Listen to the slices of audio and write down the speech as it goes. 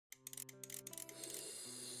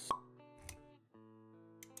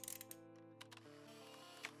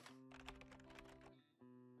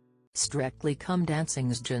Strictly Come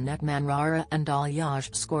Dancing's Janette Manrara and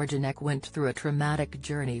Aljaž score. Janette went through a traumatic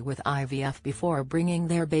journey with IVF before bringing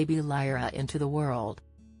their baby Lyra into the world.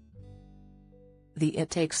 The It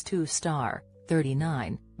Takes Two star,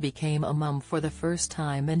 39, became a mum for the first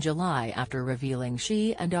time in July after revealing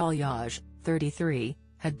she and Aljaž, 33,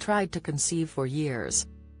 had tried to conceive for years.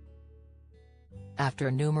 After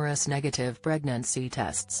numerous negative pregnancy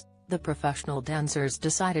tests, the professional dancers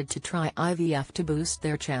decided to try IVF to boost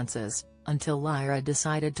their chances, until Lyra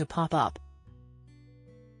decided to pop up.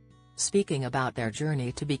 Speaking about their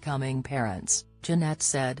journey to becoming parents, Janette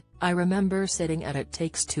said, "I remember sitting at It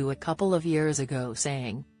Takes Two a couple of years ago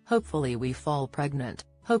saying, hopefully we fall pregnant,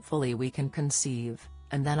 hopefully we can conceive,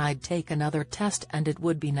 and then I'd take another test and it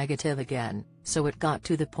would be negative again, so it got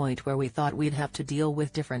to the point where we thought we'd have to deal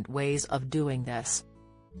with different ways of doing this.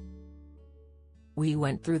 We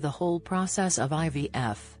went through the whole process of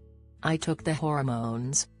IVF. I took the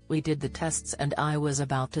hormones, we did the tests and I was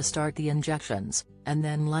about to start the injections, and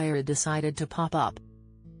then Lyra decided to pop up."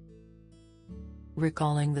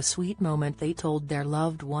 Recalling the sweet moment they told their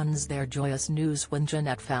loved ones their joyous news when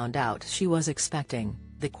Janette found out she was expecting,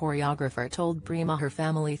 the choreographer told Prima her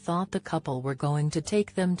family thought the couple were going to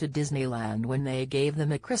take them to Disneyland when they gave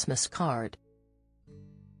them a Christmas card.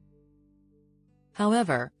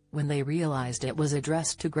 However, when they realized it was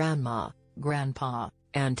addressed to Grandma, Grandpa,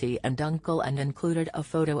 Auntie and Uncle and included a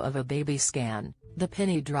photo of a baby scan, the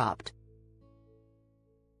penny dropped.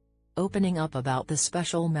 Opening up about the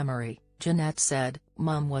special memory, Janette said,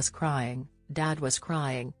 "Mum was crying, Dad was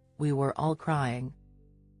crying, we were all crying.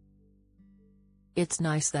 It's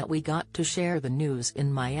nice that we got to share the news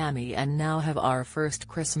in Miami and now have our first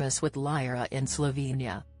Christmas with Lyra in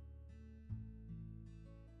Slovenia.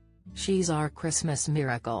 She's our Christmas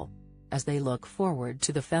miracle." As they look forward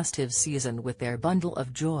to the festive season with their bundle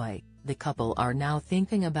of joy, the couple are now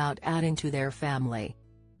thinking about adding to their family.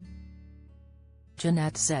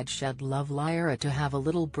 Janette said she'd love Lyra to have a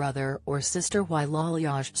little brother or sister, while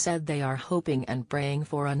Aljaž said they are hoping and praying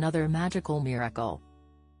for another magical miracle.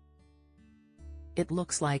 It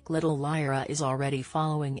looks like little Lyra is already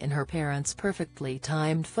following in her parents' perfectly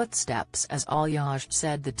timed footsteps, as Aljaž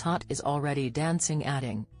said the tot is already dancing,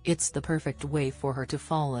 adding, "It's the perfect way for her to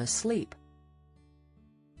fall asleep."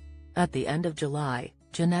 At the end of July,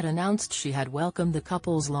 Janette announced she had welcomed the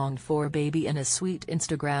couple's longed-for baby in a sweet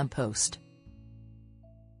Instagram post.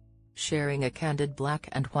 Sharing a candid black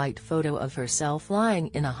and white photo of herself lying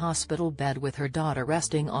in a hospital bed with her daughter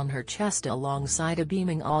resting on her chest alongside a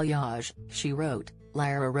beaming Aljaž, she wrote,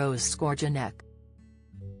 "Lyra Rose score Janette."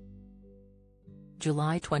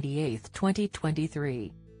 July 28,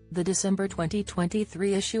 2023. The December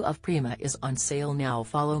 2023 issue of Prima is on sale now.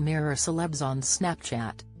 Follow Mirror Celebs on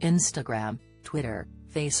Snapchat, Instagram, Twitter,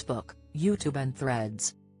 Facebook, YouTube and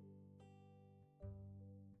Threads.